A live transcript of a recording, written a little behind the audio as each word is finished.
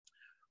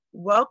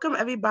Welcome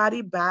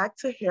everybody back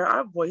to hear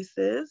our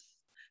voices.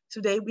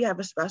 Today we have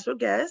a special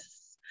guest.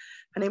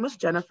 Her name is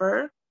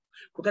Jennifer.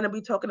 We're going to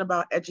be talking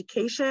about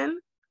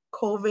education,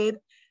 COVID,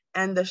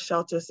 and the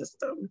shelter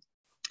system.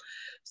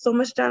 So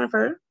Miss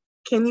Jennifer,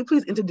 can you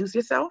please introduce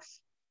yourself?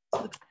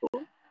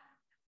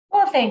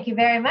 Well, thank you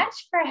very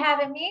much for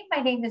having me.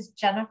 My name is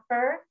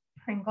Jennifer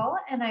Pringle,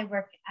 and I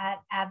work at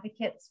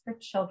Advocates for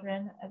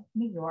Children of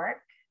New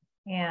York.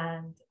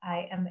 And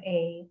I am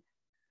a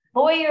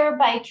lawyer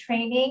by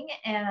training,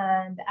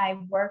 and I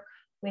work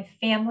with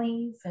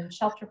families and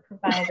shelter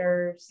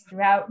providers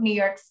throughout New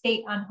York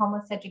State on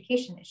homeless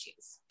education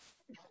issues,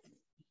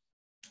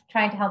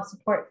 trying to help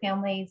support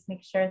families,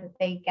 make sure that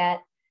they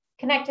get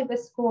connected with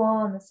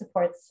school and the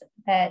supports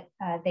that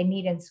they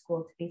need in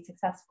school to be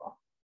successful.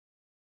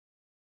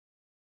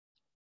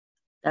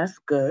 That's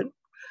good.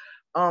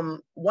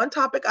 One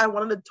topic I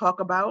wanted to talk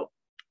about,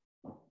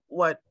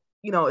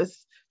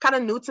 is kind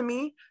of new to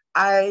me.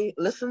 I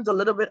listened a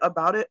little bit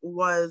about it,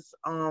 was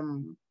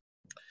the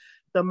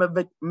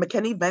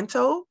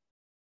McKinney-Vento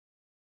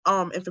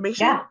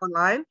information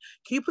online.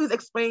 Can you please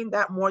explain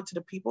that more to the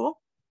people?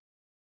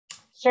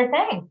 Sure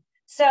thing.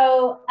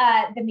 So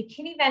the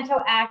McKinney-Vento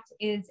Act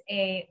is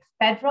a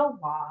federal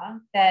law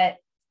that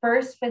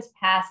first was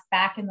passed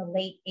back in the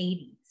late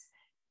 80s.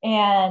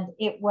 And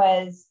it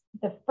was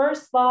the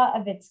first law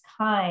of its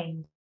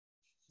kind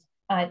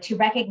to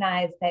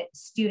recognize that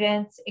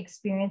students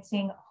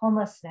experiencing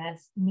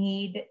homelessness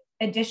need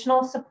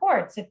additional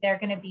supports if they're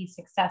going to be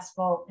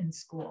successful in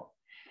school.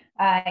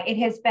 It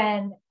has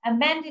been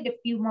amended a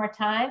few more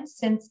times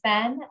since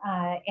then,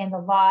 and the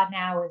law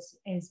now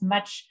is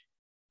much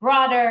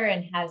broader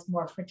and has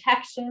more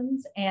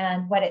protections.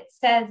 And what it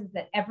says is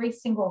that every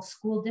single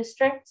school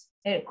district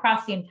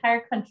across the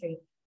entire country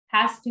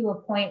has to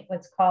appoint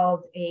what's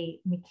called a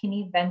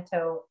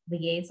McKinney-Vento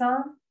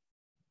liaison.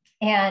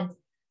 And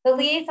the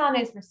liaison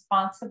is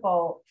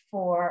responsible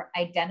for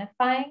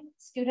identifying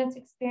students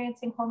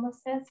experiencing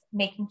homelessness,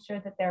 making sure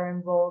that they're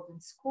enrolled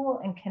in school,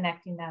 and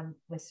connecting them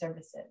with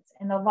services.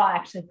 And the law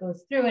actually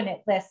goes through and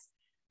it lists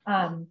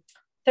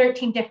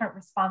 13 different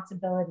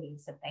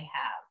responsibilities that they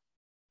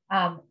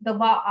have. The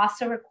law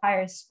also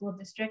requires school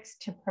districts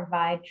to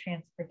provide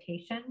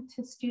transportation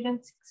to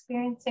students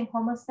experiencing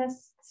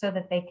homelessness so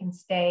that they can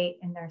stay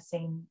in their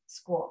same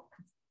school.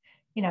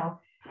 You know,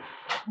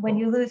 when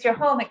you lose your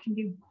home, it can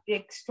be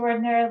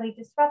extraordinarily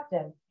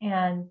disruptive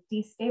and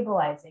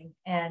destabilizing.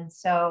 And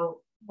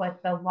so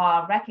what the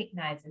law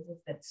recognizes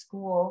is that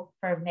school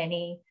for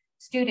many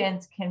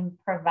students can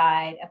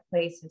provide a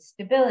place of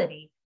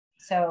stability.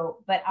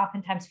 So, but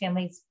oftentimes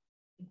families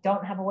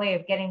don't have a way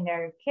of getting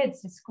their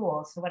kids to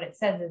school. So what it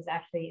says is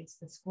actually it's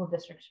the school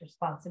district's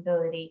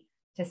responsibility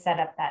to set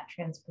up that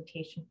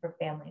transportation for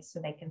families so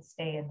they can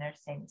stay in their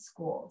same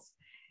schools.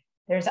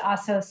 There's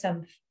also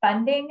some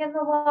funding in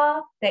the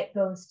law that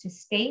goes to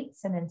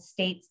states, and then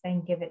states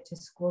then give it to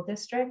school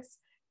districts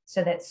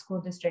so that school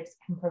districts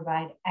can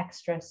provide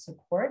extra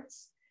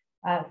supports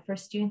for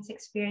students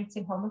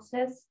experiencing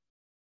homelessness.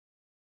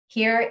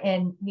 Here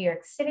in New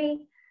York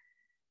City,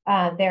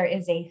 there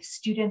is a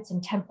students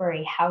in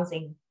temporary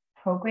housing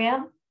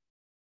program,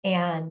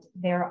 and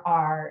there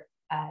are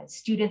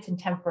students in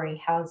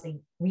temporary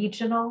housing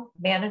regional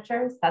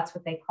managers. That's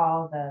what they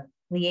call the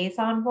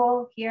liaison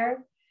role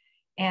here.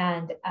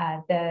 And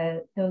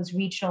those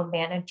regional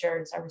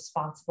managers are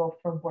responsible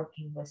for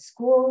working with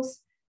schools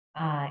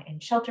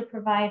and shelter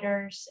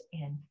providers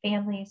and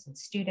families and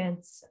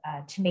students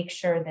to make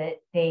sure that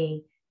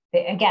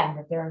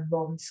that they're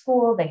enrolled in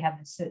school, they have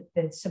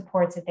the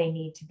supports that they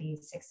need to be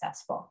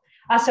successful.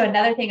 Also,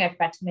 another thing I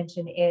forgot to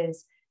mention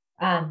is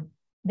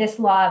this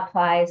law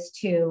applies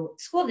to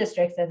school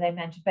districts, as I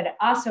mentioned, but it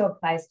also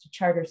applies to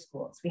charter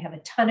schools. We have a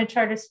ton of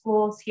charter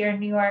schools here in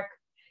New York,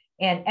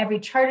 and every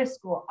charter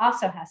school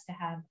also has to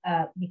have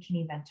a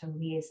McKinney-Vento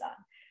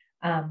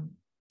liaison.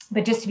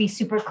 But just to be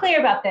super clear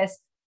about this,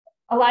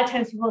 a lot of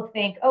times people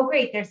think, oh,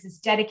 great, there's this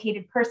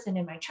dedicated person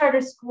in my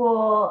charter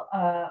school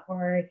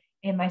or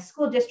in my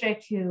school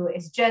district who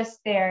is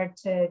just there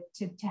to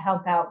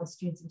help out with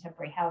students in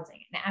temporary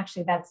housing. And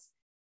actually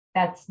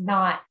that's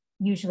not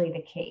usually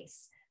the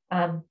case.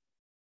 The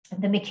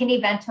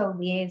McKinney-Vento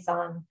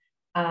liaison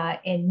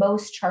in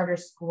most charter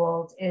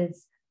schools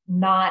is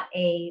not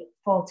a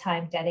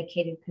full-time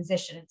dedicated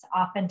position. It's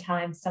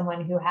oftentimes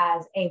someone who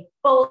has a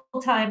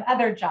full-time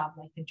other job,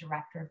 like the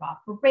director of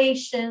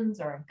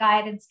operations or a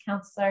guidance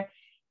counselor.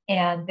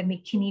 And the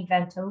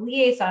McKinney-Vento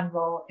liaison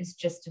role is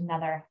just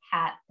another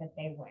hat that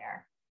they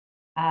wear.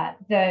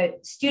 The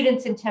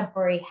students in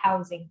temporary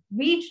housing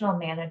regional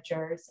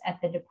managers at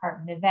the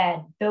Department of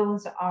Ed,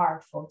 those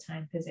are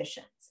full-time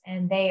positions,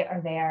 and they are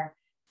there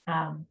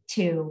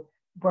to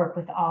work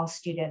with all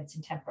students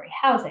in temporary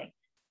housing.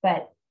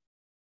 But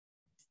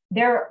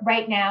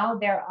right now,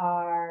 there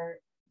are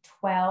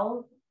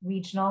 12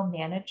 regional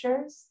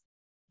managers,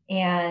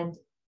 and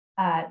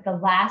the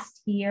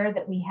last year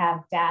that we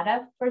have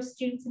data for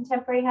students in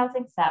temporary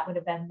housing, so that would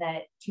have been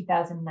the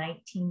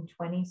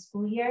 2019-20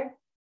 school year,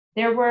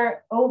 there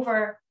were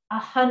over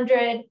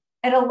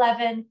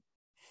 111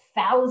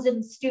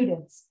 1,000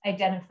 students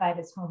identified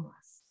as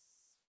homeless.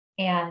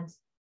 And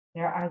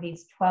there are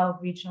these 12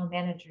 regional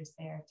managers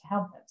there to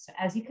help them. So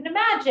as you can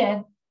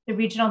imagine, the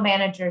regional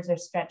managers are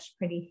stretched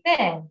pretty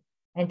thin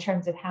in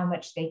terms of how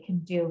much they can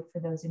do for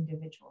those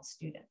individual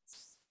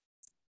students.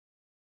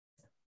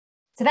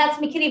 So that's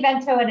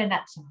McKinney-Vento in a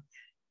nutshell.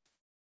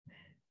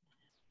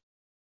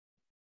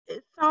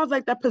 It sounds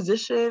like that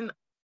position,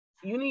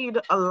 you need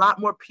a lot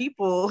more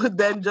people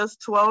than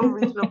just 12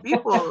 regional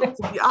people,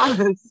 to be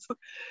honest.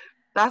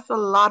 That's a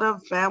lot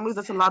of families,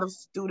 that's a lot of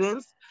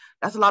students,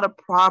 that's a lot of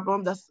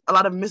problems, that's a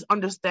lot of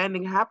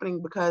misunderstanding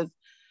happening because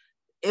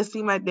it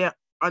seemed like they're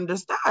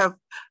understaffed.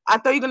 I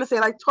thought you were gonna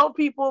say like 12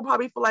 people,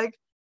 probably for like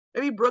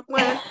maybe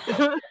Brooklyn.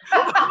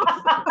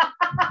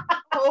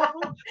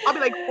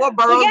 Probably like 4 boroughs.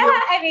 Well, yeah,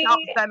 I mean,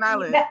 Staten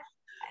Island.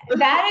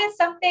 That is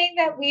something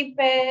that we've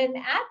been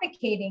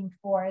advocating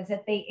for, is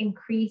that they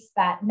increase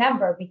that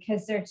number,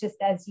 because there's just,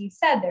 as you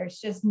said, there's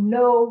just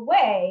no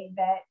way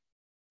that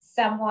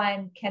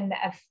someone can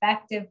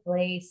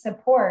effectively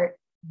support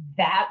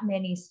that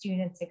many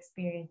students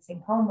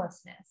experiencing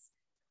homelessness.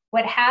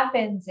 What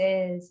happens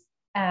is,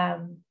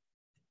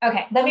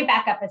 okay, let me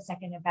back up a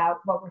second about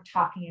what we're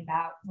talking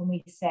about when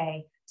we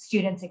say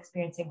students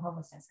experiencing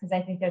homelessness, because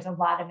I think there's a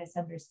lot of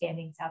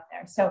misunderstandings out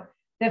there. So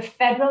the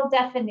federal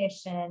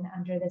definition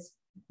under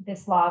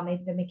this law,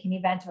 the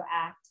McKinney-Vento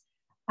Act,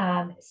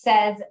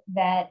 says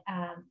that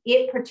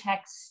it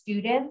protects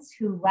students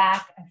who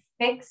lack a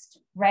fixed,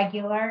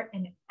 regular,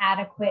 and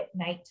adequate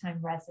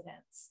nighttime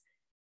residence,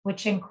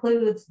 which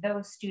includes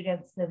those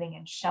students living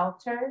in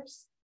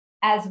shelters,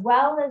 as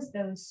well as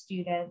those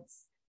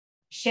students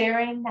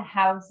sharing the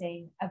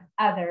housing of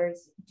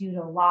others due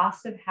to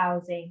loss of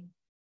housing,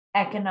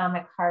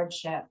 economic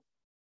hardship,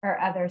 or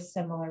other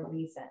similar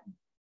reason.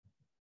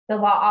 The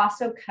law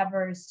also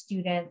covers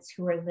students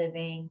who are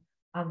living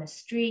on the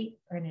street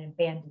or in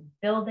abandoned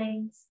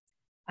buildings,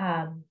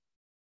 or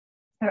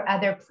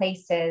other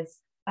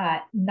places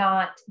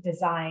not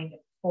designed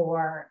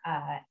for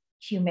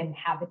human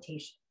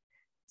habitation.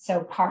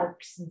 So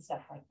parks and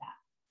stuff like that.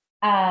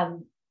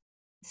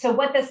 So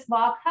what this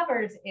law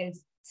covers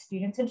is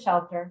students in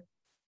shelter,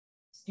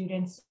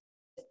 students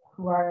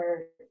who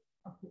are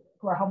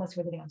homeless,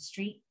 who are living on the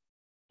street.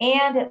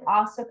 And it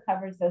also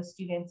covers those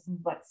students in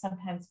what's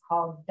sometimes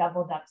called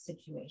doubled up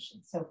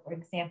situations. So for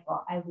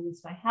example, I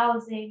lose my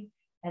housing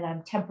and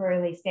I'm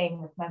temporarily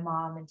staying with my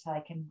mom until I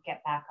can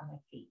get back on my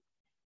feet.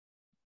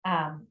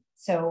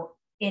 So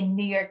in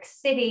New York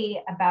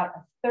City,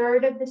 about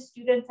 1/3 of the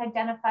students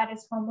identified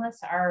as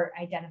homeless are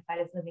identified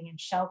as living in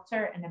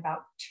shelter, and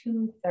about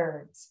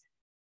 2/3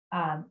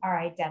 are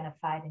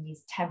identified in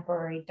these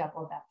temporary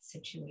doubled up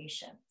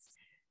situations.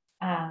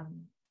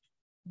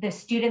 The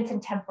students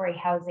in temporary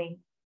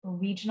housing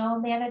regional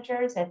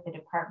managers at the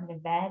Department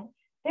of Ed,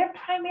 they're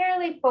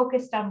primarily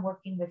focused on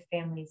working with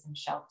families in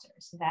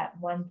shelters. So that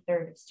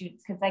 1/3 of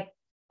students, because like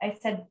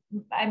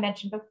I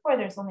mentioned before,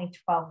 there's only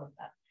 12 of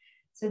them.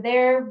 So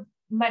they're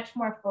much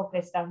more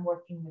focused on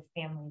working with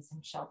families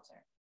in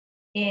shelter.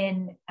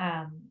 In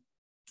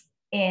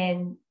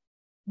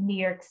New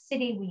York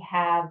City, we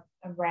have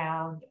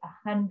around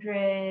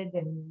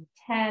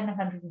 110,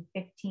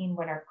 115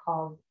 what are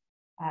called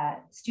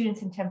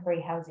students in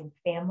temporary housing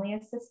family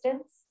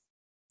assistants,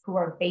 who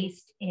are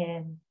based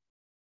in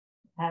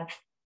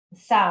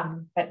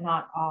some, but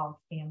not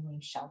all,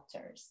 family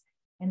shelters.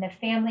 And the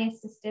family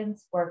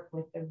assistants work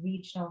with the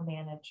regional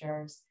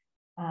managers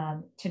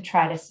to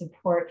try to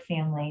support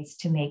families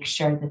to make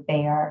sure that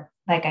they are,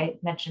 like I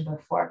mentioned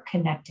before,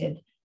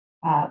 connected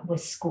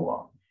with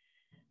school.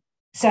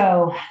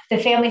 So the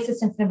family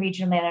assistants and the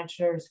regional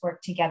managers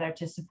work together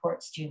to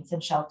support students in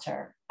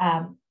shelter.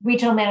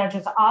 Regional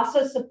managers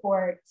also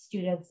support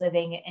students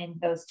living in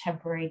those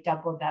temporary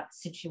doubled up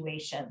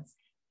situations.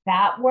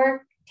 That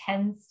work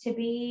tends to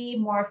be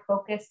more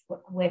focused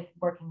with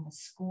working with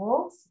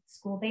schools,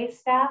 school-based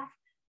staff,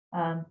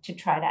 to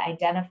try to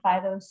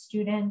identify those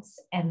students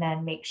and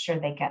then make sure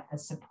they get the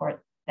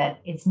support that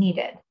is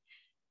needed.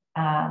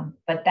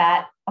 But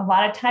that a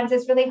lot of times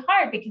is really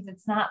hard, because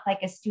it's not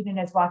like a student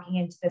is walking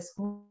into the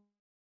school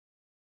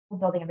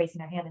building and raising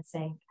their hand and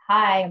saying,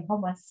 "Hi, I'm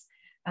homeless."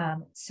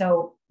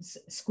 So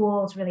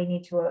schools really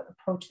need to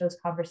approach those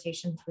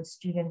conversations with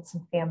students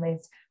and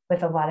families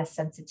with a lot of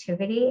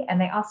sensitivity.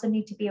 And they also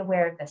need to be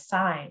aware of the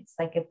signs.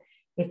 Like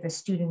if a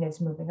student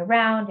is moving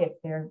around,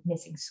 if they're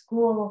missing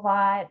school a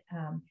lot,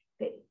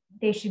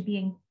 they should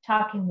be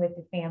talking with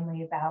the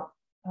family about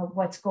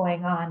what's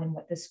going on and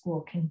what the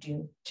school can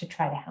do to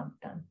try to help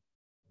them.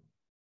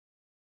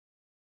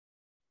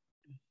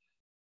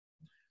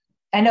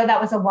 I know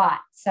that was a lot.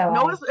 So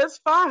no, it's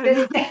fine.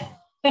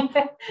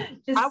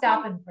 Just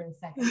stopping for a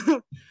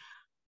second.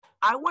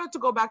 I wanted to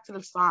go back to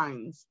the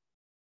signs.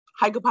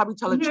 How you could probably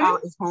tell a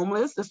child is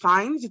homeless. The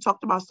signs, you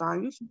talked about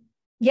signs.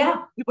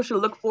 Yeah. People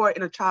should look for it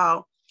in a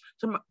child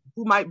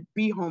who might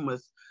be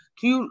homeless.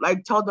 Can you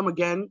like tell them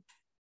again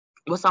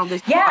what signs they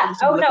should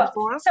look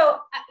for?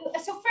 So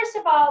first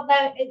of all,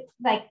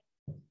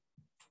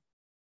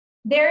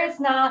 there is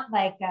not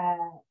like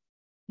a,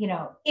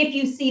 if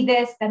you see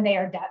this, then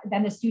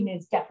then the student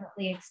is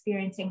definitely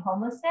experiencing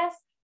homelessness.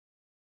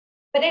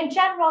 But in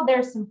general,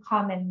 there's some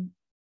common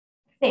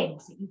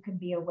things that you can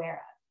be aware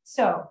of.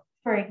 So,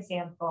 for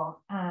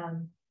example,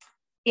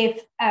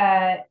 if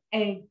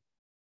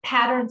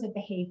patterns of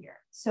behavior.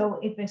 So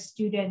if a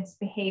student's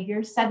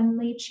behavior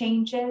suddenly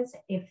changes,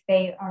 if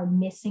they are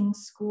missing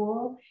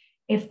school,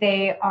 if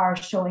they are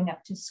showing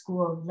up to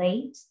school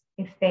late,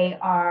 if they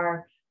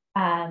are,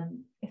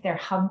 if they're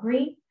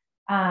hungry,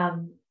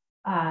 if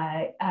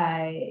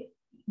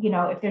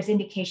there's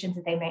indications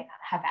that they may not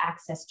have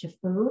access to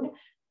food,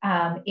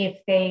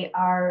 if they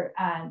are,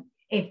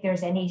 if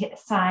there's any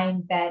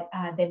sign that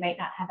they might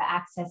not have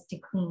access to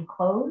clean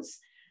clothes,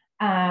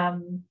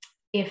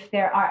 if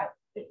there are,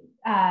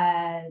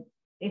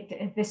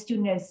 if the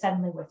student is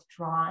suddenly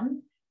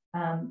withdrawn,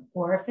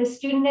 or if the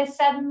student is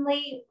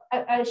suddenly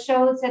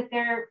shows that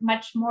they're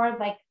much more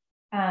like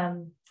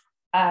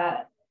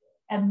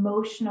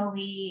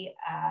emotionally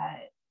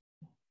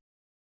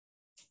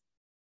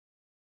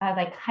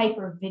like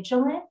hyper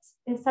vigilant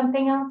is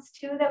something else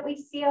too that we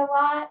see a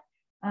lot,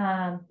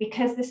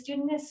 because the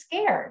student is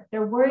scared.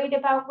 They're worried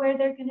about where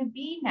they're going to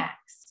be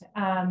next.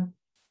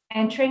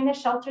 Entering the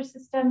shelter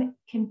system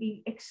can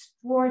be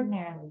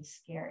extraordinarily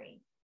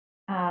scary.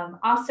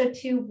 Also,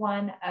 too,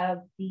 one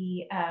of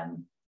the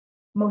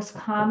most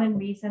common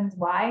reasons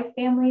why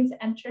families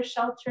enter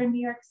shelter in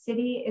New York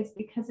City is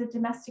because of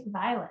domestic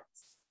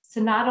violence.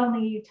 So not only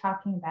are you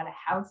talking about a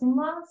housing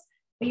loss,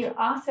 but you're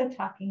also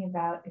talking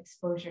about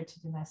exposure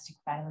to domestic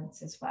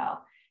violence as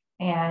well.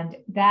 And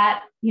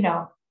that,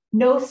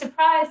 no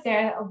surprise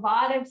there, a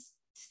lot of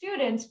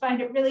students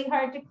find it really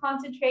hard to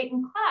concentrate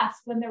in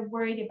class when they're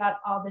worried about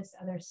all this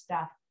other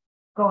stuff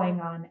going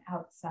on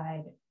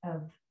outside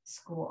of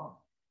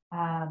school.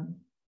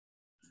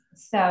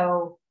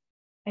 So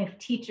if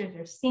teachers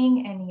are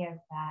seeing any of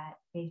that,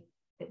 we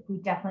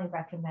definitely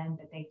recommend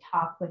that they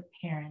talk with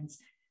parents,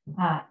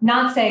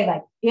 not say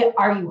like,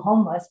 are you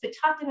homeless, but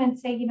talk to them and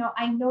say,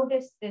 I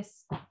noticed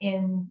this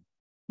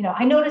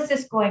I noticed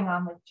this going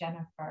on with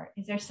Jennifer.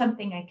 Is there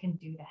something I can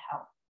do to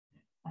help?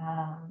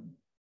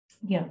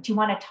 Do you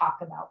want to talk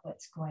about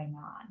what's going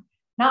on?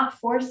 Not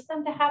force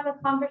them to have a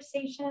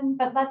conversation,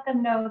 but let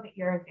them know that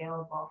you're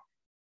available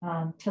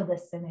to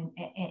listen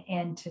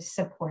and to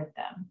support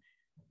them.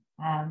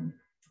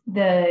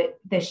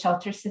 The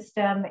shelter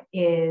system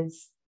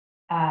is,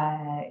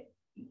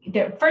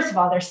 first of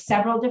all, there's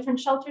several different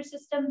shelter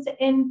systems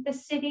in the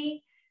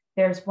city.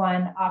 There's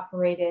one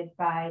operated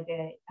by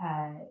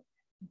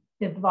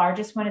the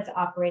largest one is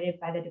operated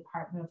by the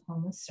Department of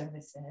Homeless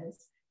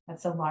Services.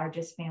 That's the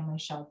largest family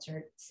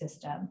shelter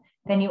system.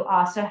 Then you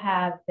also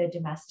have the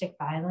domestic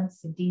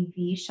violence, the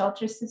DV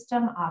shelter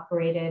system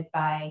operated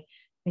by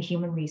the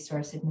Human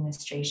Resource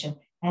Administration.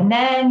 And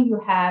then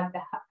you have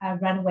the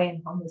runaway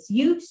and homeless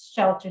youth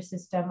shelter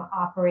system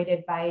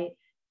operated by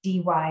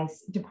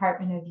DY's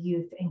Department of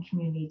Youth and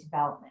Community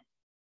Development.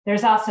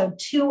 There's also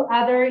two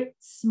other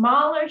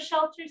smaller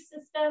shelter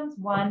systems,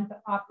 one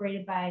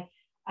operated by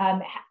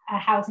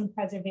Housing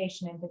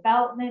Preservation and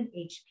Development,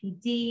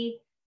 HPD,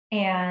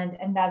 and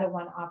another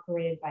one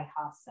operated by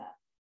HASA.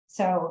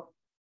 So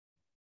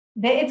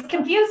it's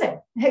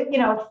confusing,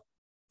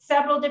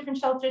 several different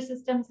shelter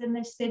systems in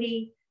the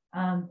city.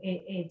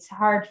 It's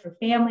hard for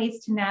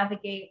families to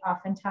navigate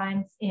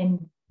oftentimes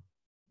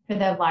for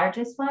the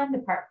largest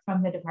one,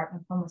 from the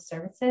Department of Homeless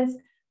Services.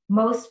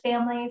 Most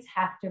families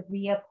have to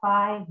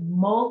reapply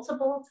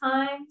multiple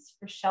times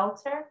for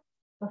shelter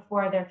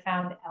before they're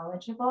found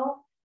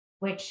eligible,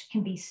 which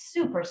can be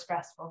super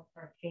stressful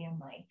for a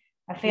family.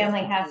 A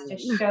family has to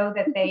show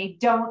that they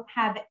don't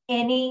have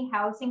any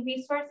housing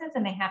resources,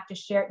 and they have to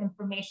share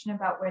information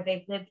about where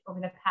they've lived over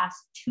the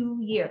past 2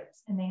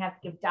 years. And they have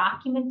to give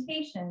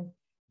documentation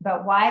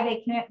about why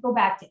they can't go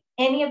back to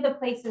any of the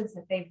places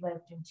that they've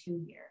lived in 2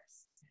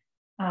 years.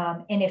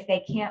 And if they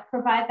can't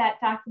provide that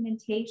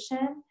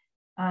documentation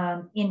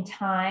in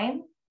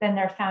time, then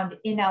they're found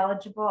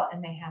ineligible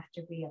and they have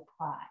to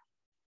reapply.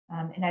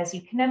 And as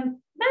you can imagine,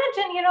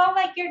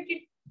 like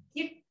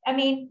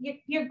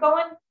you're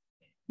going,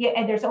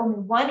 and there's only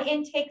one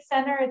intake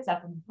center. It's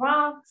up in the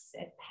Bronx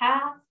at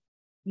PATH.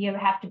 You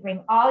have to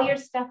bring all your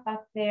stuff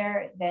up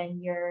there. Then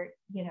you're,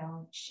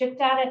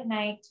 shipped out at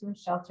night to a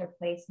shelter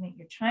placement.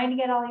 You're trying to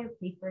get all your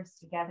papers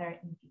together.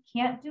 And if you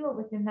can't do it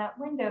within that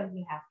window,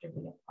 you have to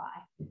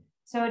reapply.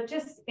 So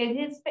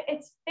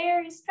it's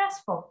very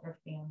stressful for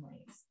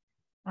families.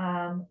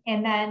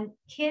 And then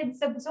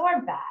kids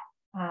absorb that.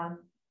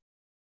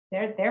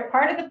 They're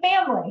part of the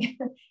family.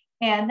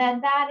 And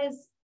then that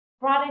is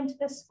brought into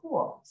the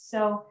school.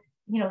 So,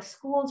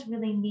 schools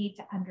really need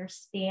to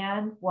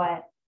understand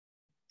what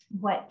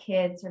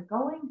kids are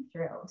going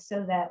through,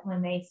 so that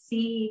when they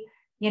see,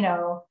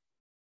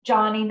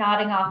 Johnny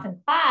nodding off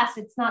in class,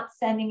 it's not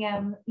sending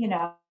him,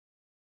 to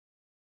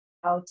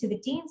the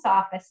dean's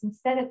office.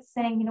 Instead, it's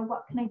saying,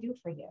 what can I do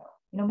for you?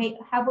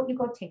 How about you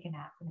go take a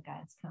nap in the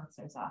guidance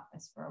counselor's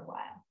office for a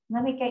while?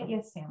 Let me get you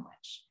a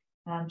sandwich.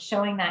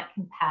 Showing that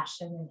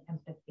compassion and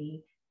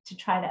empathy to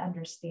try to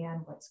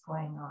understand what's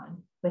going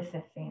on with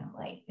the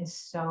family is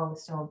so,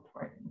 so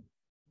important.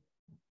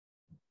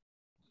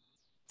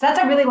 So that's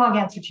a really long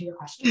answer to your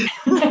question.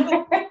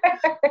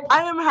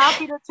 I am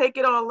happy to take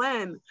it all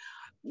in.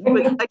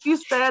 But like you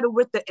said,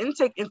 with the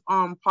intake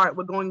part,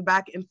 with going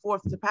back and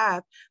forth to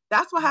PATH,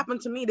 that's what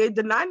happened to me. They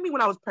denied me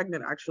when I was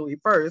pregnant, actually,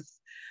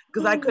 first,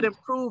 because I couldn't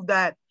prove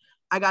that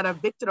I got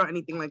evicted or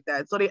anything like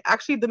that. So they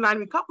actually denied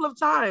me a couple of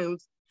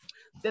times.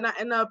 Then I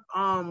end up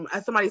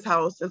at somebody's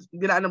house.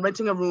 Then I end up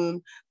renting a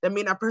room. That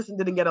me and that person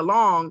didn't get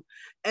along.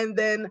 And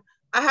then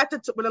I had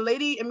to, when a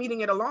lady in meeting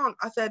get along,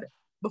 I said,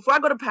 before I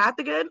go to PATH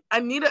again, I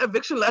need an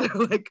eviction letter.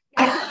 Like,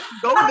 I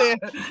go there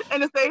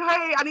and to say,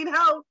 hey, I need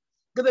help.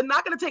 Because they're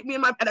not going to take me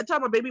in at the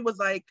time, my baby was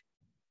like,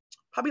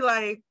 probably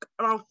like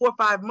around 4 or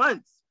 5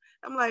 months.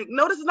 I'm like,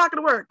 no, this is not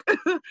going to work.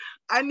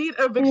 I need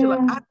an eviction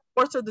letter. I had to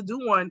force her to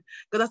do one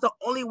because that's the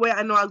only way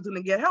I know I was going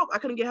to get help. I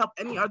couldn't get help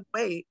any other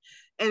way.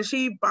 And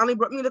she finally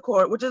brought me to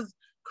court, which is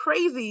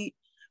crazy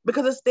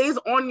because it stays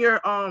on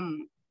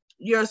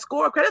your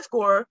score, credit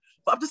score,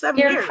 for up to 7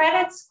 years. Your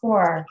credit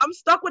score. I'm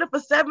stuck with it for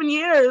 7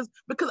 years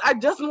because I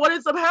just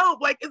wanted some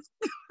help. Like, it's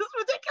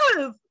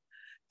ridiculous.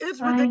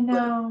 It's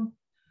ridiculous. I know.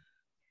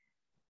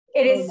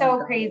 It is so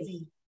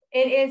crazy.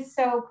 It is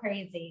so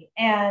crazy.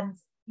 And,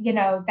 you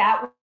know,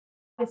 that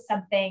was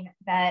something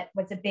that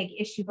was a big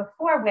issue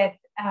before with,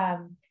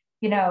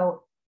 you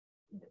know,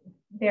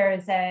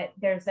 there's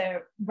a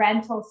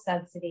rental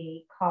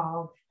subsidy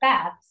called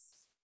FAPS.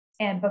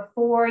 And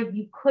before,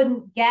 you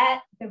couldn't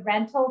get the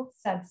rental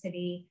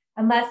subsidy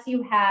unless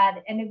you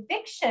had an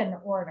eviction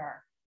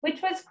order, which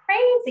was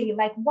crazy.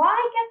 Like,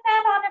 why get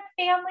that on a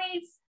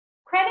family's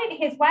credit?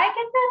 Why get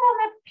that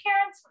on a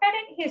parent's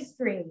credit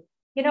history?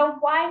 You know,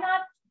 why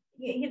not?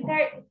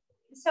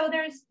 So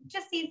there's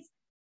just these,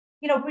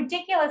 you know,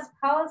 ridiculous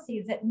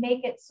policies that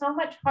make it so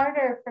much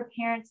harder for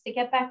parents to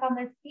get back on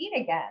their feet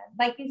again.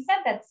 Like you said,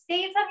 that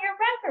stays on your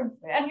record,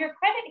 on your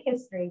credit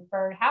history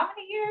for how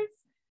many years?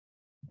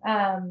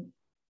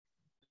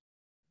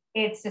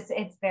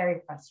 It's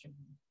very frustrating.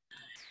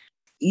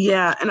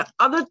 Yeah, and the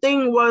other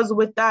thing was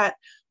with that,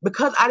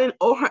 because I didn't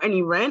owe her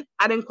any rent,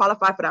 I didn't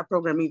qualify for that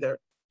program either.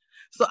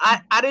 So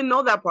I didn't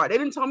know that part. They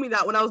didn't tell me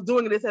that when I was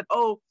doing it. They said,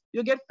 oh,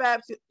 you'll get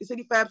FAPS,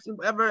 city FAPS,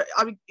 whatever.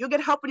 I mean, you'll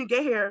get help when you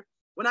get here.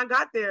 When I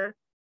got there,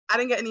 I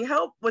didn't get any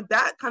help with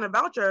that kind of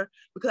voucher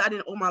because I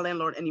didn't owe my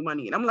landlord any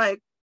money. And I'm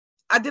like,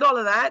 I did all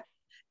of that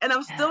and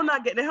I'm still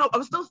not getting help.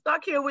 I'm still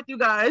stuck here with you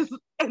guys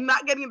and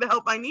not getting the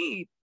help I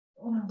need.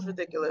 It's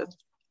ridiculous.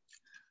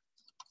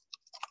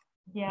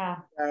 Yeah,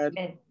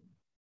 it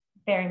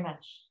very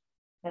much.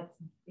 That's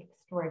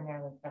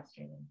extraordinarily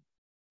frustrating.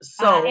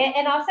 So,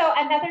 and also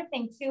another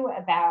thing too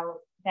about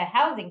the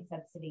housing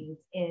subsidies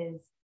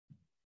is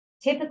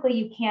typically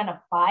you can't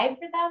apply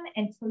for them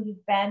until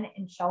you've been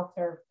in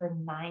shelter for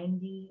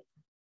 90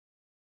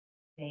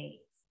 days.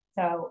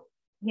 So,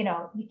 you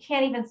know, you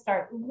can't even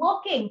start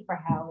looking for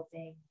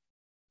housing,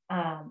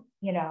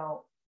 you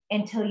know,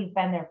 until you've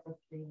been there for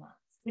 3 months,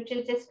 which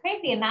is just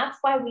crazy. And that's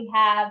why we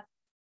have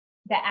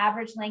the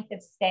average length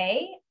of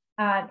stay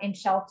in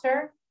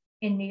shelter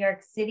in New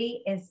York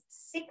City is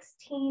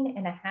 16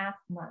 and a half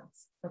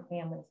months for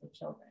families with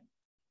children,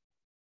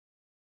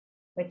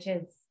 which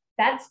is,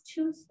 that's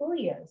 2 school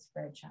years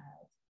for a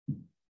child.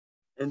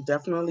 It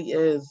definitely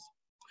is.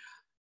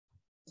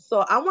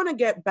 So I want to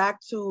get back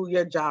to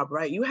your job,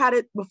 right? You had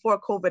it before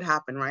COVID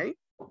happened, right?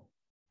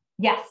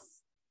 Yes.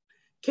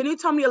 Can you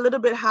tell me a little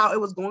bit how it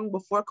was going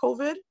before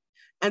COVID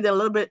and then a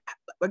little bit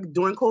like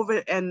during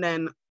COVID and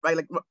then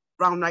like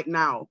around right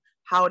now,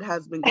 how it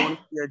has been going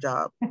for your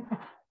job?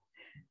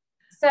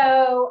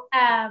 So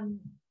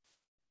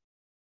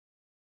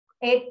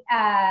it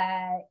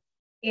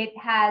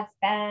has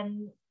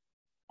been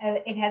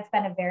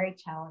a very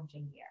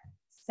challenging year.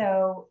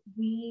 So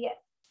we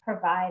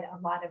provide a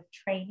lot of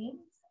trainings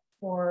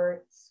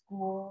for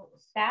school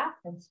staff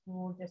and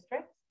school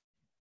districts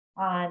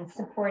on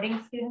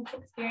supporting students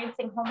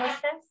experiencing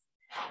homelessness.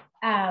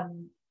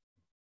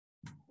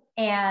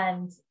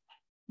 And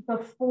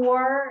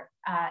before,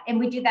 and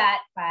we do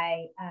that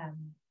by,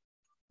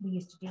 we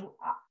used to do,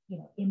 you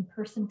know,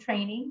 in-person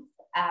trainings.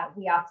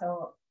 We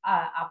also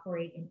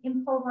operate an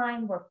info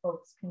line where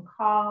folks can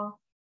call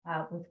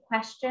with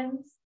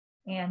questions,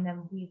 and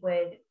then we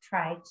would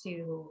try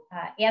to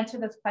answer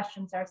those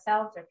questions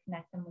ourselves or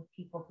connect them with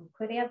people who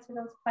could answer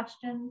those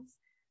questions.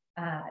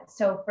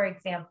 So for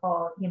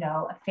example, you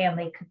know, a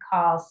family could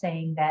call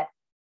saying that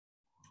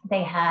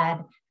they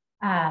had,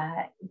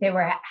 they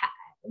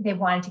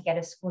wanted to get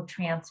a school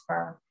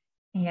transfer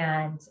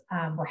and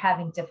were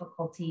having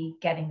difficulty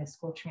getting the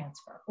school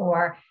transfer,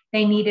 or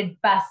they needed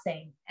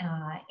busing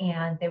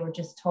and they were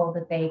just told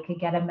that they could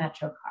get a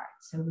Metro card.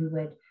 So we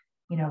would,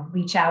 you know,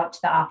 reach out to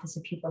the Office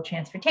of Pupil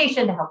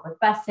Transportation to help with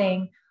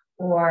busing,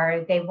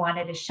 or they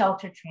wanted a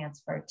shelter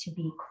transfer to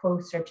be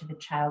closer to the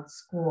child's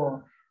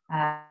school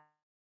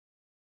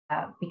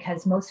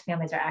because most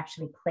families are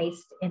actually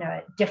placed in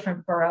a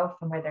different borough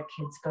from where their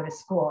kids go to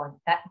school.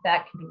 And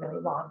that can be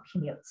really long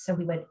commutes. So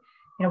we would,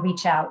 you know,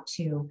 reach out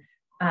to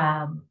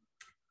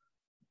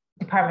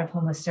Department of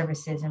Homeless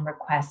Services and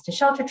request a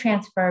shelter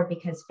transfer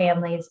because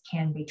families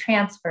can be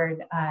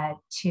transferred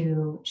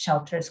to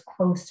shelters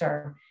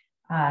closer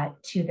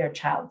to their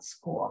child's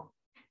school.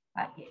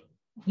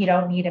 You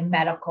don't need a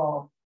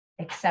medical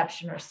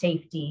exception or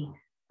safety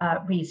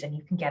reason.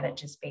 You can get it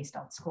just based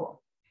on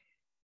school.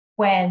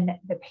 When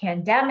the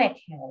pandemic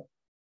hit,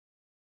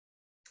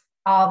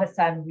 all of a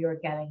sudden we were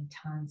getting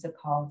tons of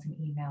calls and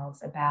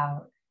emails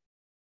about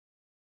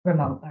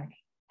remote learning.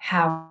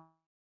 How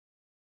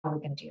are we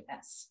going to do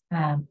this?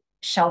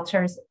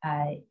 Shelters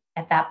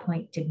at that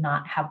point did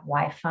not have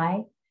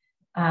Wi-Fi.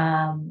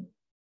 The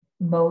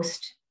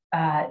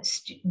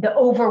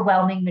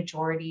overwhelming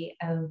majority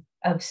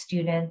of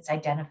students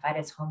identified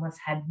as homeless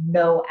had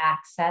no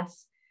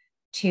access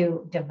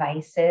to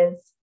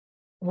devices,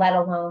 let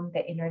alone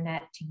the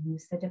internet to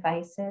use the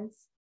devices.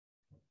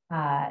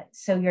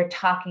 So you're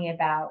talking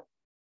about,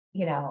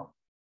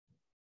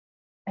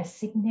 a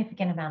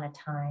significant amount of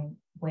time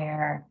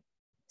where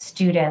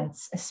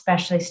students,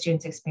 especially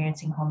students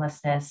experiencing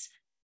homelessness,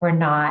 could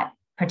not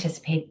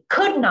participate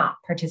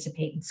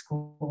in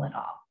school at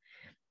all.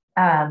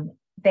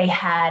 They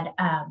had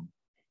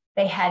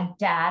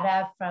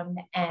data from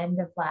the end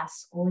of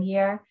last school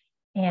year,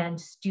 and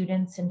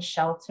students in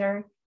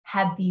shelter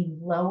had the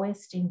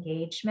lowest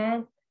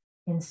engagement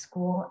in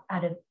school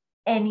out of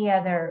any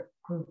other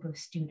group of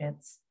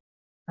students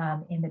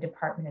in the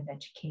Department of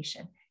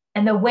Education.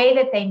 And the way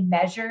that they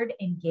measured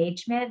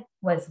engagement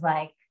was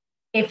like,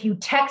 if you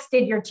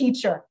texted your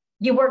teacher,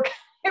 it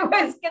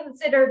was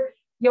considered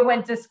you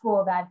went to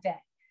school that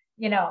day.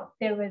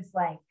 There was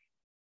like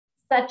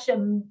such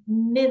a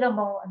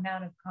minimal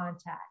amount of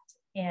contact.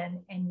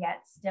 And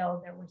yet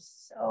still there were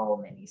so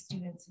many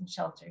students in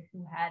shelter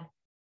who had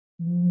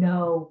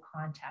no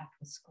contact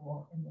with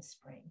school in the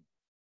spring.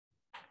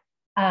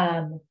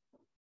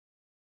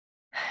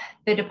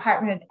 The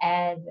Department of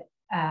Ed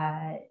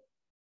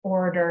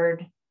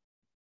ordered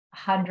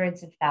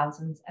hundreds of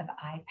thousands of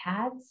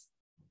iPads,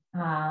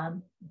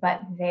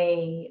 but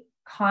they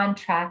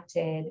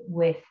contracted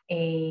with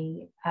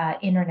a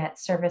internet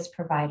service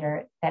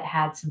provider that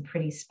had some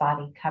pretty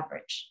spotty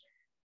coverage.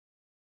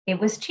 It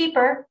was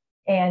cheaper,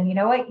 and you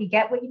know what? You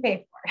get what you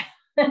pay for.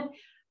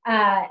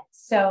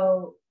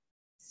 So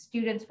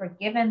students were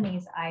given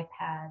these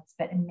iPads,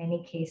 but in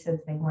many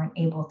cases they weren't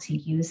able to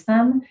use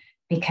them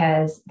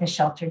because the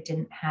shelter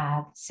didn't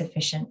have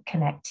sufficient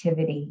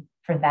connectivity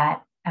for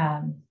that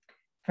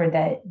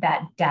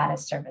data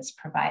service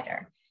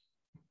provider.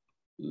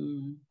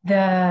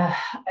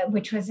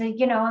 Which was a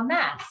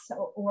mess,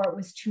 or it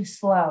was too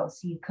slow,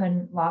 so you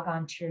couldn't log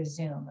on to your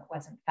Zoom. It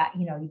wasn't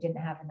you didn't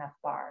have enough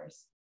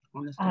bars.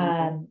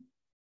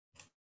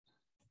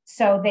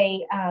 So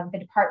the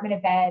Department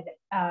of Ed,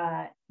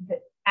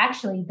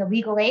 actually the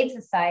Legal Aid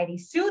Society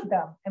sued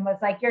them and was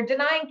like, "You're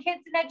denying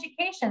kids an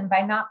education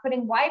by not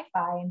putting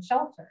Wi-Fi in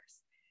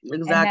shelters."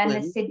 Exactly. And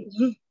then the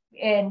city,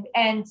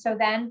 and so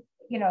then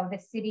the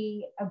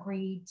city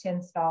agreed to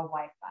install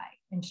Wi-Fi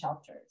in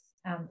shelters.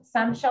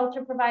 Some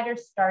shelter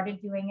providers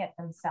started doing it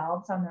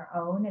themselves on their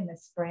own in the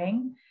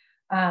spring.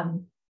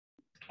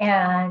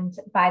 And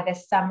by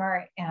this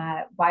summer,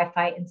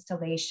 Wi-Fi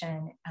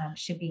installation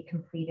should be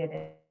completed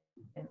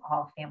in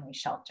all family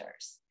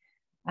shelters.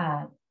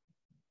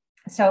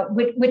 So,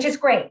 which is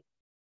great.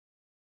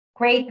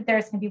 Great that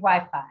there's going to be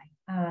Wi-Fi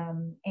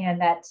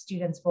and that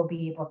students will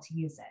be able to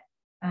use it.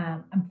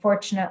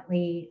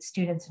 Unfortunately,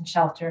 students in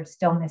shelter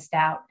still missed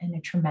out in a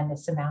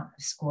tremendous amount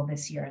of school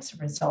this year as a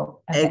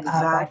result of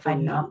Wi-Fi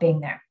not being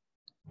there.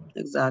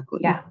 Exactly.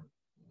 Yeah.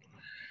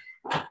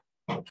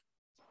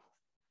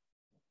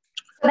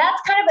 So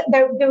that's kind of,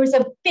 there was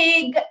a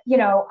big,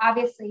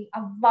 obviously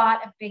a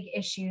lot of big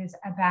issues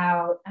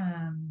about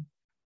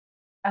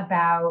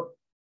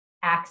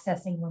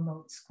accessing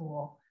remote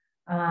school.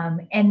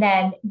 And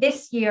then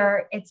this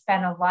year, it's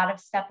been a lot of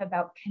stuff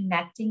about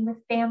connecting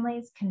with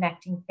families,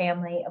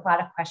 a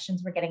lot of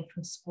questions we're getting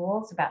from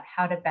schools about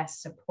how to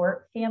best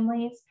support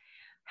families,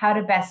 how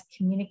to best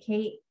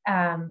communicate.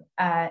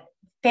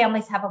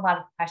 Families have a lot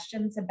of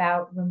questions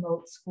about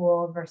remote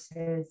school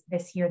versus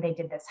this year they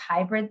did this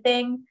hybrid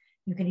thing.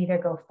 You could either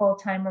go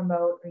full-time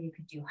remote or you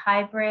could do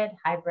hybrid.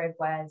 Hybrid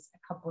was a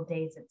couple of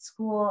days at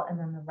school and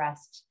then the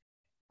rest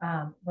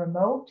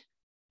remote.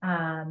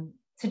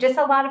 So just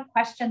a lot of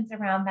questions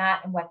around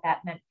that and what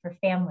that meant for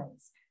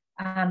families.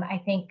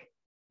 I think,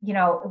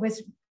 it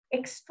was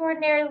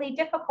extraordinarily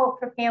difficult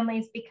for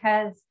families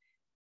because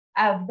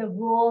of the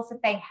rules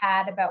that they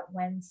had about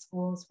when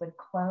schools would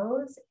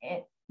close.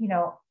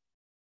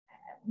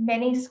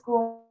 Many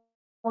schools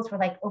were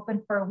like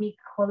open for a week,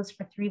 closed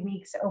for 3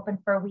 weeks, open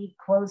for a week,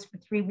 closed for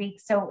 3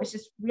 weeks. So it was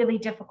just really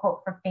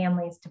difficult for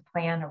families to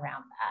plan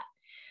around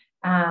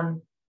that.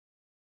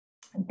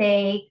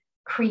 They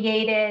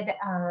created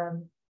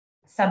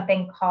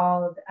something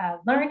called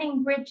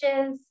Learning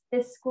Bridges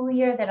this school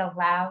year that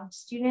allowed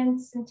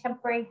students in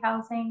temporary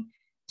housing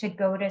to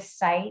go to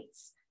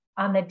sites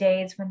on the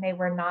days when they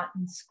were not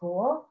in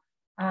school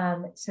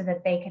so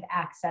that they could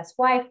access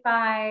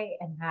Wi-Fi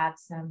and have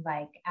some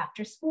like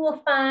after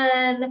school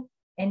fun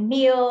and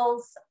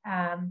meals.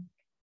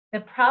 The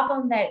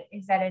problem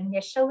is that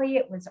initially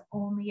it was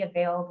only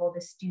available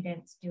to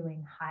students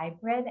doing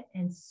hybrid,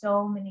 and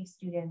so many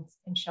students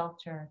in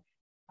shelter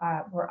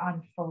were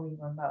on fully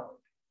remote.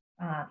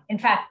 In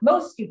fact,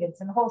 most students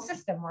in the whole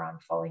system were on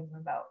fully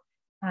remote.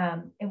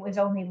 It was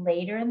only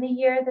later in the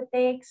year that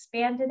they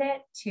expanded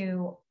it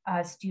to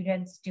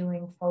students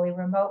doing fully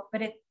remote.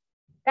 But at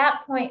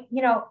that point,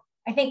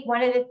 I think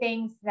one of the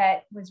things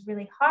that was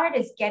really hard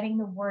is getting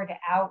the word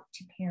out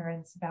to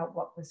parents about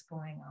what was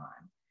going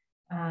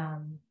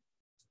on.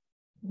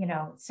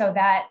 So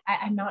that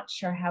I'm not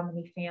sure how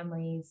many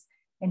families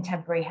in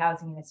temporary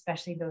housing, and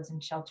especially those in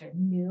shelter,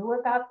 knew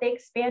about the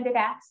expanded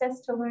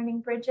access to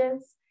Learning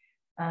Bridges.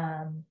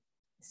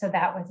 So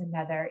that was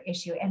another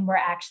issue. And we're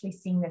actually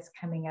seeing this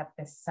coming up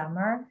this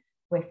summer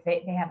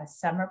they have a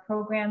summer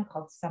program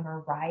called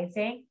Summer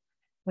Rising,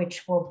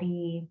 which will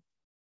be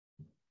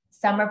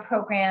summer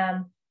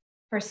program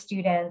for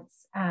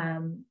students.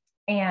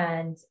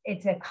 And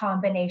it's a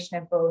combination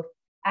of both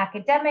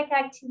academic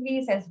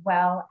activities as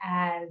well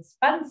as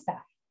fun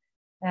stuff,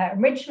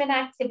 enrichment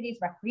activities,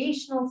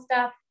 recreational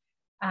stuff.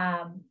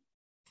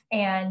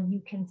 And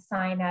you can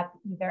sign up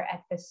either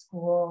at the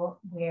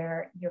school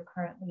where you're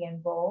currently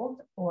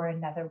enrolled or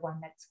another one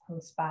that's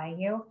close by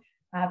you.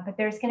 But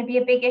there's going to be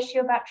a big issue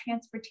about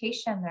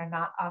transportation. They're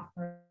not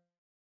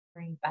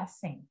offering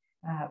busing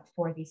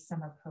for these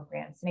summer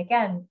programs. And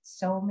again,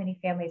 so many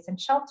families in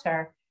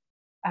shelter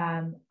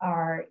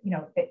are,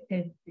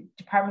 the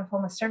Department of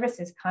Homeless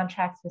Services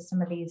contracts with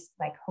some of these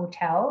like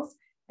hotels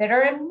that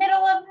are in the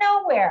middle of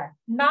nowhere,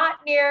 not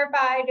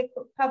nearby to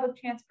public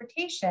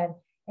transportation.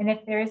 And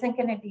if there isn't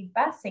going to be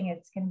busing,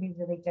 it's going to be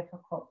really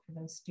difficult for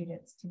those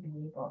students to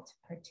be able to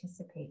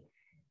participate.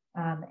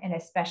 And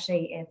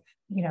especially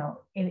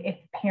if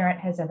a parent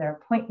has other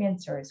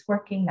appointments or is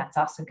working, that's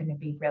also going to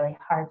be really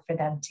hard for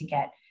them to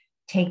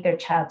take their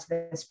child to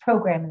this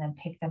program and then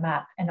pick them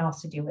up and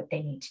also do what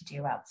they need to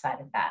do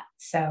outside of that.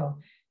 So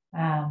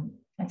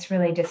it's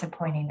really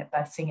disappointing that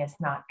busing is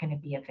not going to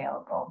be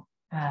available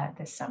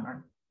this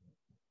summer.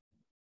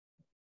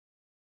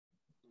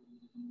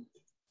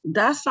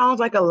 That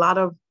sounds like a lot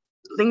of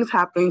things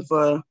happening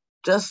for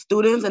just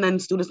students and then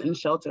students in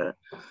shelter.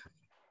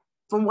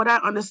 From what I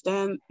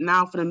understand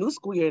now for the new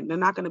school year, they're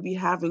not going to be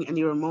having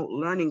any remote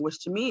learning,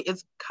 which to me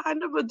is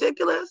kind of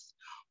ridiculous.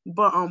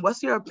 But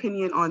what's your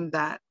opinion on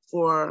that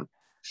for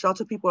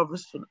shelter people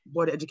versus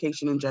board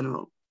education in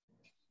general?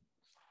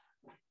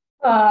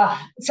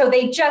 So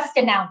they just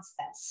announced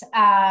this.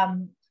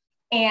 And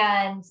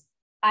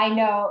I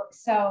know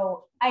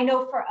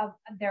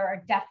there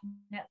are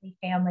definitely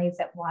families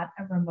that want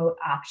a remote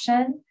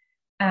option.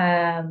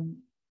 I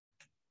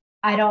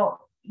don't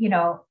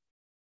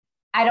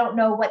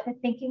know what the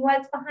thinking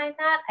was behind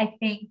that. I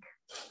think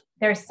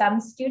there's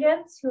some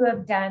students who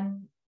have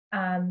done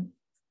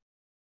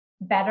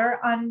better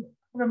on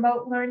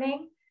remote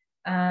learning.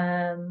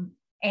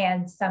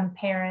 And some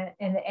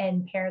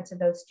parents of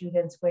those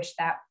students wish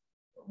that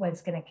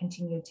was going to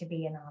continue to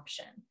be an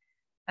option.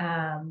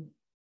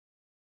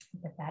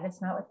 But that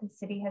is not what the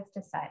city has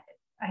decided.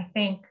 I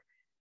think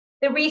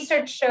the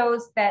research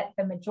shows that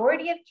the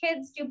majority of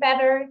kids do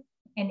better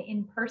in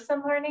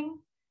in-person learning.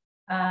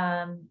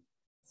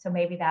 So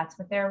maybe that's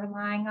what they're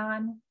relying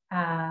on.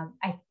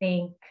 I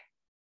think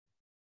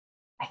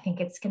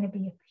it's going to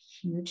be a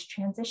huge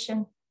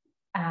transition.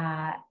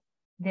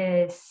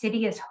 The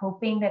city is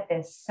hoping that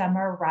this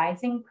Summer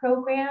Rising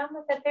program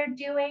that they're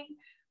doing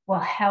will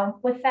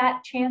help with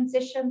that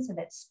transition so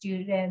that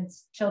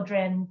students,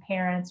 children,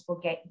 parents will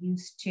get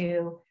used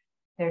to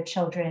their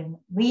children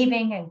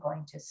leaving and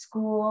going to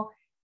school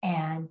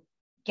and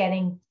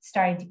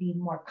starting to be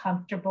more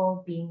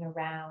comfortable being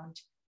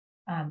around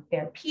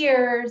their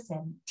peers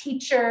and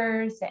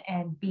teachers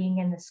and being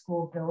in the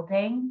school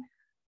building.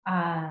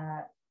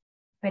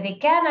 But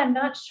again, I'm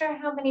not sure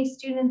how many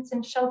students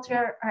in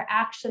shelter are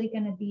actually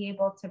going to be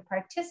able to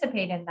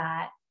participate in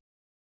that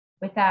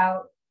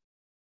without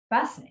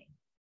busing.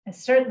 And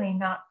certainly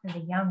not for the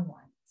young ones.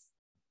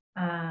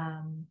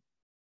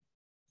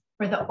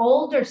 For the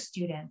older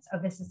students,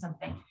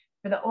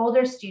 for the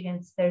older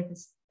students,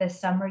 there's the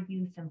Summer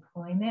Youth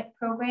Employment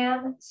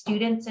Program.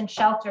 Students in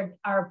shelter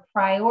are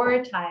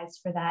prioritized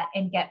for that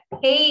and get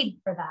paid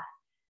for that.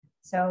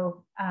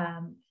 So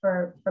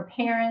for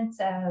parents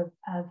of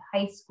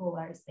high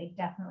schoolers, they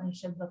definitely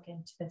should look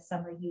into the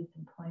Summer Youth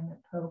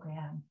Employment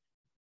Program.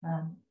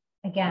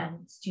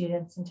 Again,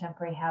 students in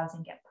temporary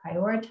housing get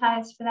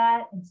prioritized for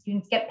that, and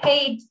students get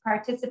paid to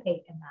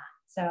participate in that.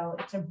 So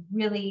it's a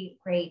really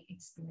great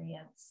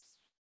experience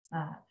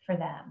for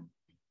them.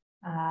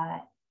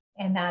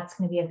 And that's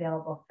going to be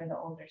available for the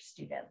older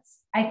students.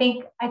 I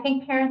think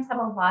parents have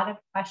a lot of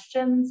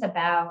questions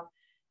about,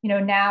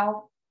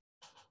 now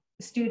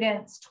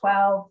students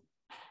 12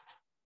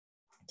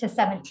 to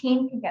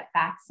 17 can get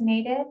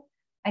vaccinated.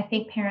 I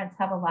think parents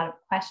have a lot of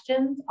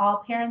questions.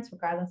 All parents,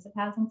 regardless of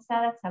housing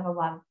status, have a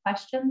lot of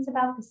questions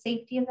about the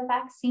safety of the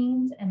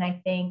vaccines. And I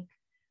think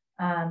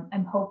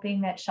I'm hoping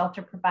that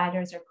shelter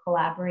providers are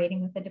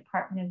collaborating with the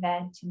Department of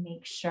Ed to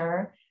make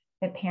sure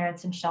that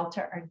parents in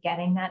shelter are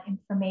getting that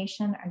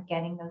information, are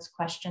getting those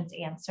questions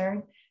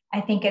answered. I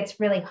think it's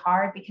really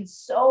hard because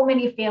so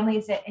many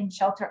families in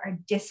shelter are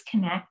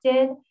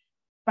disconnected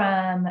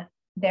from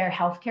their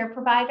healthcare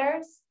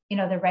providers,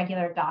 the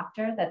regular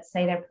doctor that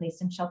say they're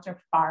placed in shelter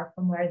far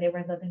from where they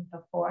were living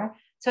before.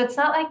 So it's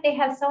not like they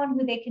have someone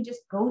who they can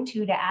just go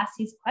to ask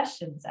these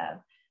questions of.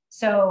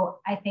 So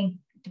I think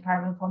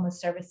Department of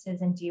Homeless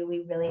Services and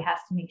DOE really has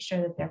to make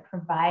sure that they're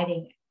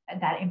providing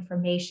that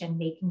information,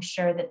 making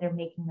sure that they're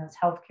making those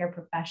healthcare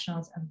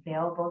professionals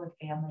available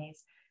to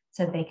families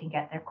so they can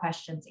get their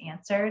questions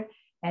answered,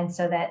 and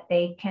so that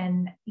they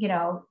can,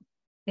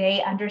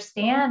 they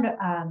understand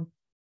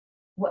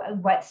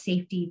what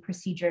safety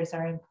procedures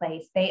are in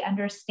place. They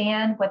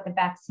understand what the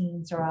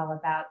vaccines are all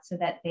about so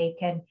that they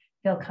can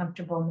feel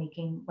comfortable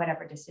making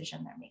whatever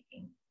decision they're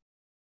making.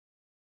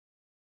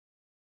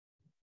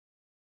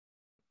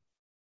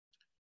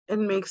 It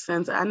makes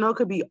sense. I know it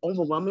could be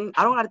overwhelming.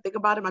 I don't got to think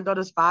about it. My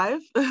daughter's 5,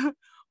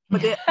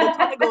 but they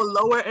tend to go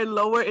lower and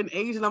lower in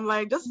age. And I'm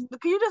like, can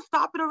you just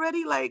stop it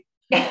already? Like,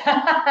 we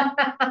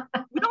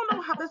don't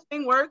know how this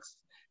thing works.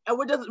 And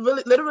we're just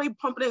really literally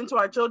pumping it into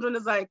our children.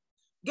 It's like,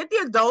 get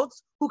the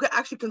adults who can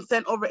actually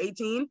consent over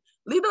 18.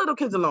 Leave the little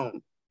kids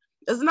alone.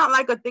 It's not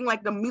like a thing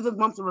like the measles,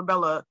 mumps, and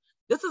rubella.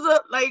 This is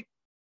I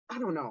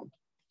don't know.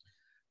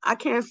 I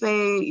can't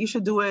say you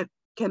should do it,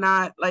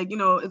 cannot,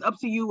 it's up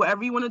to you.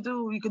 Whatever you want to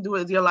do, you can do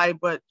it. It's your life,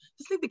 but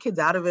just leave the kids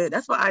out of it.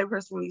 That's what I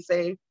personally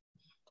say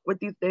with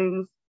these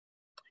things.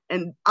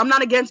 And I'm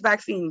not against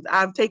vaccines.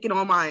 I've taken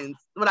all mine,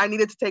 what I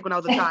needed to take when I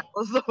was a child.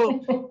 So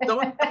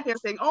don't sit here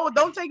saying, oh,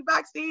 don't take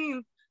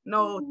vaccines.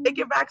 No, take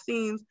your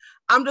vaccines.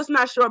 I'm just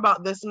not sure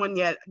about this one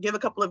yet. Give a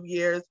couple of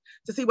years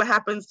to see what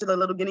happens to the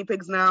little guinea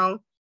pigs now.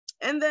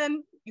 And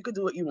then you could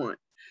do what you want,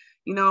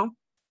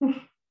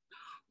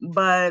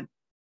 But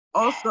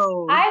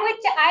also, I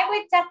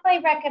would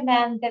definitely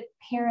recommend that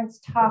parents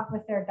talk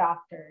with their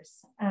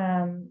doctors.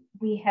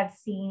 We have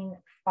seen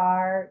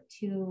far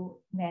too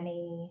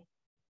many.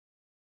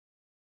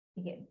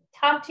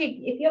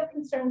 If you have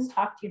concerns,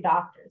 talk to your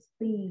doctors,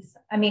 please.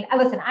 I mean,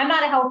 listen, I'm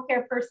not a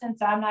healthcare person,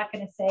 so I'm not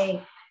going to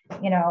say,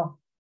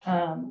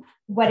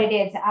 what it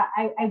is.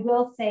 I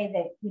will say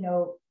that,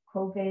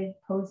 COVID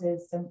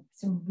poses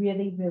some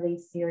really, really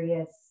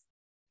serious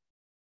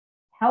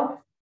health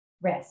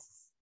risks.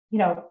 A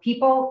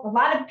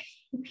lot of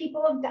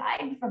people have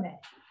died from it.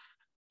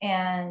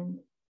 And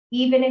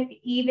even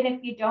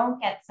if you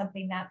don't get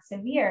something that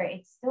severe,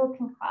 it still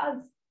can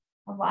cause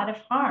a lot of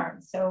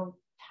harm. So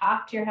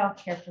talk to your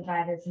healthcare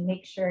providers and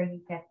make sure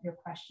you get your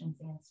questions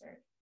answered.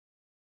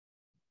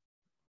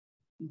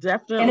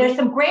 Definitely. And there's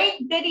some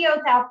great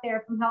videos out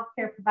there from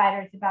healthcare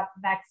providers about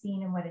the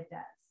vaccine and what it does.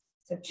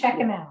 So check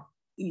them out.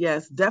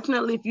 Yes,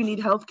 definitely. If you need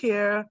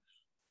healthcare,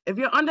 if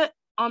you're under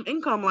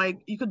income,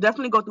 you could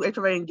definitely go through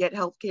HRA and get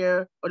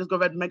healthcare, or just go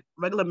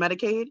regular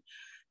Medicaid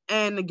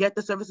and get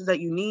the services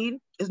that you need.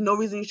 There's no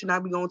reason you should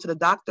not be going to the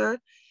doctor.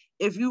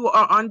 If you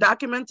are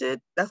undocumented,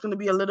 that's going to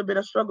be a little bit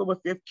of struggle with.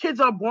 If kids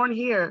are born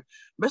here,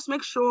 just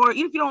make sure,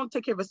 even if you don't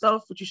take care of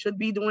yourself, which you should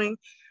be doing,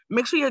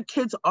 make sure your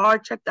kids are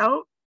checked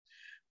out,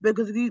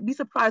 because you'd be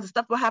surprised the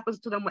stuff that happens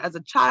to them as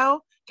a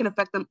child can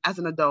affect them as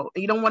an adult.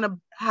 And you don't want to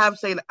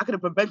say, I could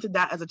have prevented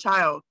that as a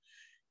child,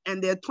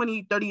 and they're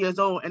 20, 30 years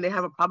old and they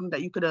have a problem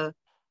that you could have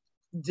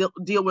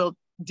deal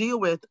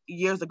with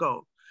years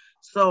ago.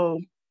 So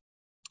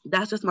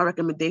that's just my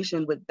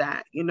recommendation with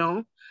that,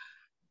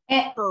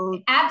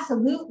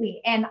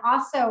 Absolutely. And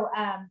also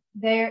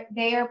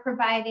they are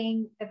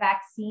providing the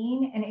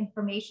vaccine and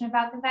information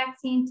about the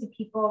vaccine to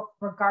people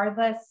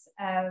regardless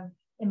of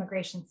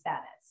immigration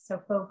status.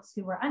 So folks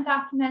who are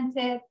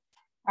undocumented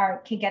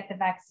can get the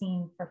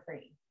vaccine for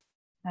free.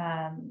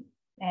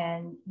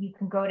 And you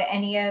can go to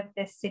any of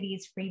the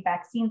city's free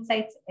vaccine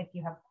sites. If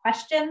you have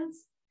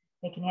questions,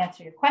 they can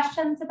answer your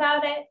questions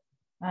about it.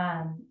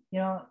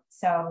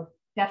 So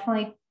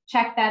definitely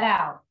check that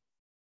out.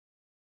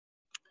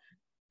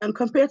 And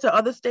compared to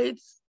other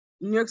states,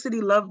 New York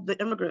City loves the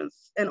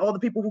immigrants and all the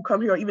people who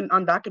come here are even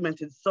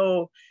undocumented.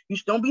 So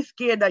don't be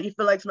scared that you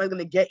feel like somebody's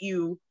going to get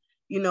you,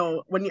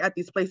 when you're at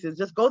these places.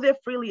 Just go there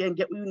freely and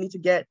get what you need to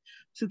get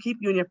to keep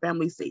you and your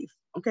family safe.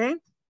 Okay?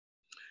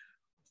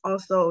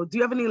 Also, do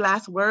you have any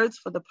last words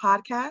for the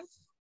podcast?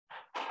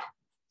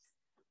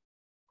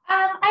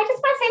 I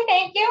just want to say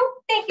thank you.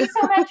 Thank you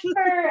so much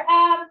for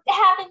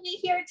having me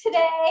here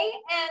today.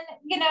 And,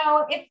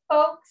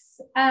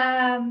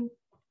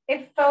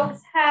 if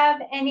folks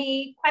have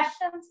any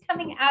questions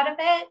coming out of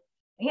it,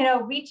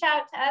 reach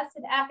out to us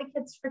at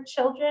Advocates for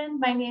Children.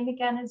 My name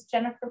again is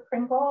Jennifer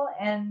Pringle,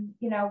 and,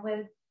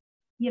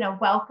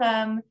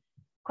 welcome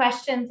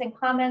questions and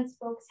comments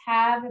folks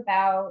have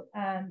about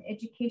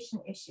education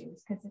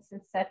issues, because this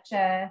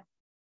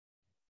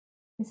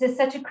is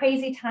such a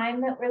crazy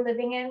time that we're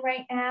living in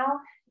right now.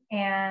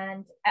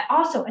 And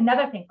also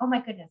another thing, oh my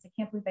goodness, I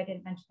can't believe I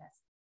didn't mention this.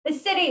 The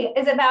city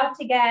is about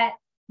to get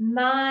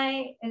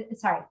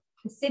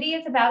the city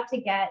is about to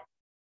get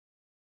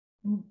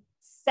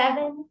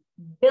 $7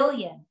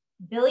 billion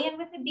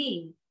with a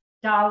B,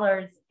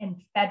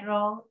 in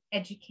federal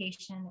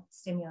education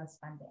stimulus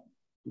funding.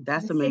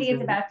 That's the amazing. City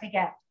is about to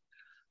get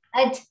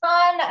a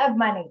ton of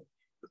money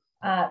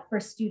for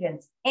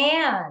students.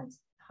 And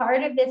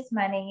part of this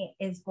money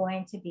is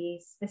going to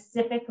be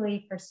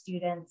specifically for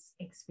students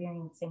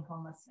experiencing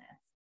homelessness.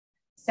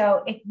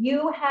 So if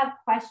you have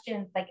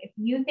questions, like if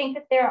you think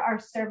that there are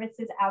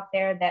services out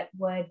there that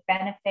would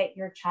benefit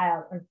your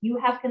child, or if you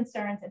have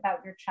concerns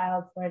about your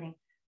child's learning,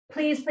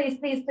 please, please,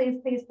 please,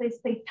 please, please, please,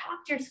 please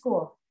talk to your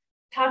school.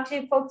 Talk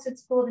to folks at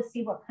school to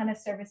see what kind of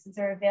services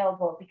are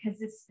available, because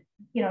this,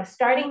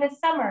 starting this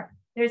summer,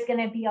 there's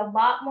going to be a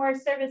lot more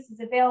services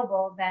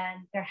available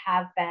than there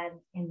have been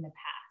in the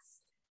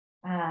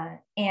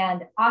past.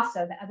 And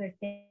also the other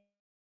thing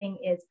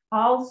is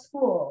all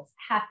schools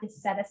have to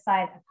set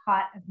aside a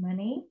pot of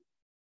money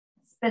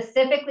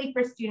specifically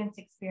for students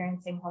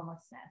experiencing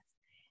homelessness.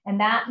 And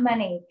that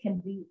money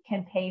can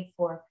pay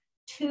for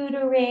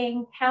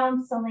tutoring,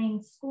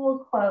 counseling, school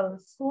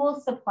clothes, school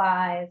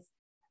supplies,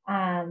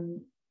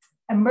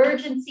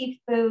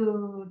 emergency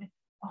food,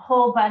 a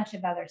whole bunch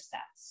of other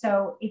stuff.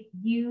 So if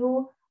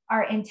you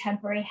are in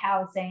temporary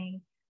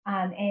housing,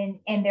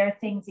 and there are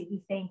things that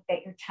you think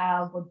that your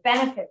child would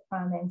benefit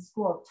from in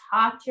school,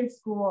 talk to your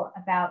school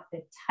about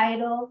the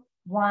Title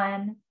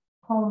I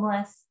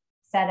homeless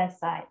set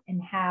aside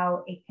and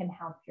how it can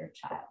help your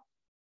child.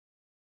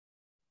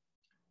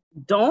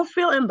 Don't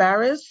feel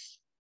embarrassed.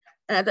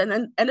 And at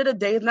the end of the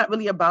day, it's not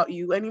really about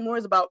you anymore.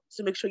 It's about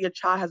to make sure your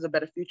child has a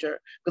better future.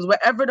 Because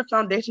wherever the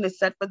foundation is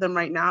set for them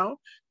right now,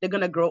 they're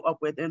going to grow up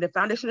with. And if the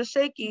foundation is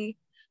shaky,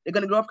 they're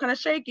going to grow up kind of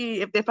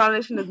shaky. If their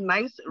foundation is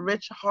nice,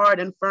 rich, hard,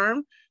 and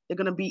firm, they're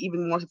going to be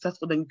even more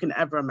successful than you can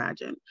ever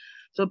imagine.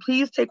 So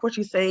please take what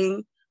you're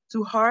saying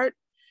to heart.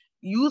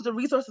 Use the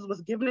resources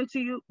was given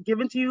to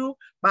you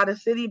by the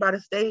city, by the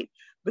state,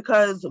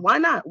 because why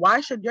not? Why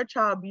should your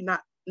child be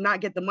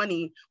not get the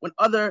money when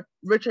other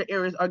richer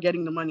areas are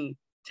getting the money?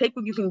 Take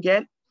what you can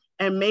get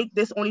and make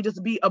this only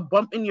just be a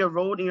bump in your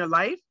road in your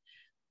life.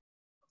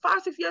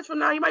 5-6 years from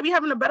now, you might be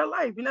having a better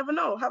life. You never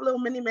know. Have a little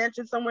mini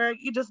mansion somewhere.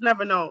 You just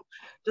never know.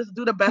 Just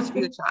do the best for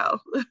your child.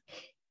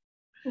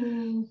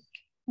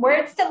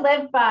 Words to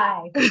live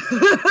by.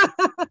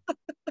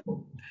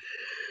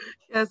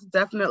 Yes,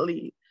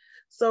 definitely.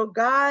 So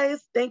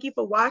guys, thank you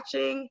for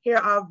watching. Hear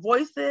our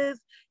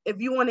voices. If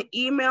you want to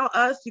email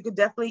us, you could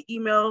definitely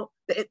email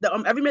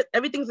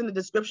everything's in the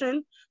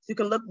description. So you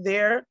can look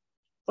there.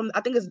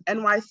 I think it's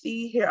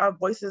NYC, hear our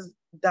voices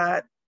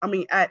at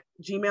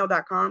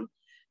gmail.com.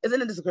 It's in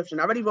the description.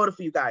 I already wrote it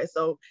for you guys.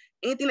 So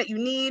anything that you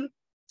need,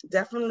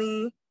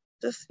 definitely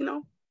just,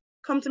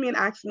 come to me and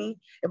ask me.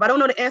 If I don't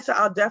know the answer,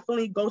 I'll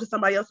definitely go to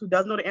somebody else who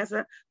does know the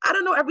answer. I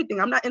don't know everything.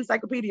 I'm not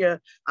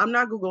encyclopedia. I'm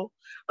not Google.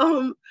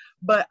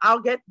 But I'll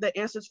get the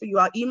answers for you.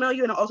 I'll email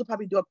you, and I'll also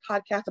probably do a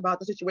podcast about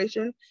the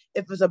situation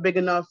if it's a big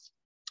enough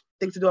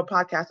thing to do a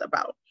podcast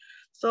about.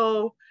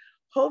 So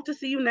hope to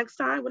see you next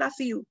time. When I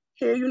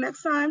hear you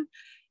next time,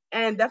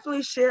 and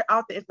definitely share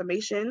out the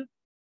information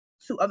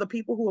to other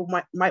people who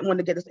might want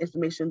to get this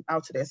information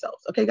out to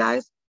themselves. Okay,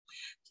 guys?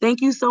 Thank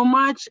you so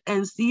much,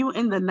 and see you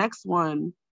in the next one.